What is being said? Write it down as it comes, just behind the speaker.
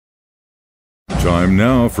Time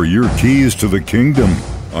now for your keys to the kingdom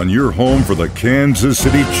on your home for the Kansas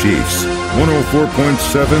City Chiefs.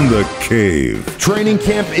 104.7 The Cave. Training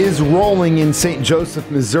camp is rolling in St. Joseph,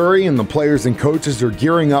 Missouri, and the players and coaches are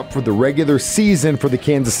gearing up for the regular season for the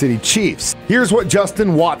Kansas City Chiefs. Here's what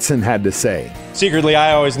Justin Watson had to say. Secretly,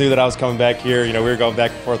 I always knew that I was coming back here. We were going back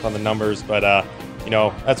and forth on the numbers, but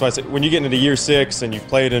that's why I said when you get into year 6 and you've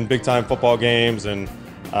played in big-time football games and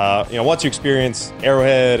once you experience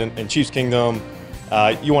Arrowhead and Chiefs Kingdom,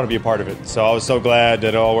 you want to be a part of it. So I was so glad that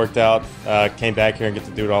it all worked out. Came back here and get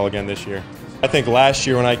to do it all again this year. I think last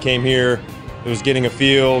year when I came here, it was getting a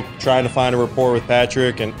feel, trying to find a rapport with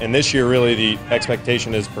Patrick, and this year really the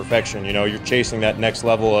expectation is perfection. You're chasing that next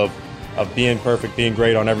level of being perfect, being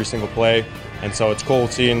great on every single play. And so it's cool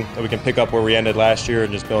seeing that we can pick up where we ended last year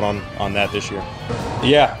and just build on that this year.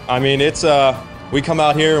 Yeah, I mean, it's we come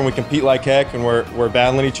out here and we compete like heck, and we're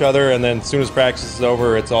battling each other, and then as soon as practice is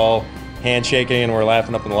over, it's all handshaking and we're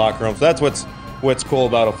laughing up in the locker room. So that's what's cool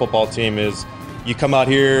about a football team is you come out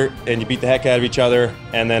here and you beat the heck out of each other,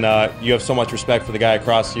 and then you have so much respect for the guy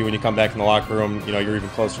across you when you come back in the locker room. You're even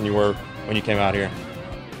closer than you were when you came out here.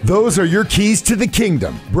 Those are your keys to the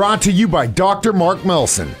kingdom, brought to you by Dr. Mark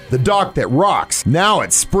Melson, the doc that rocks, now at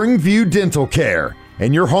Springview Dental Care,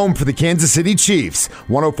 and your home for the Kansas City Chiefs.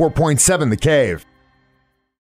 104.7 The Cave.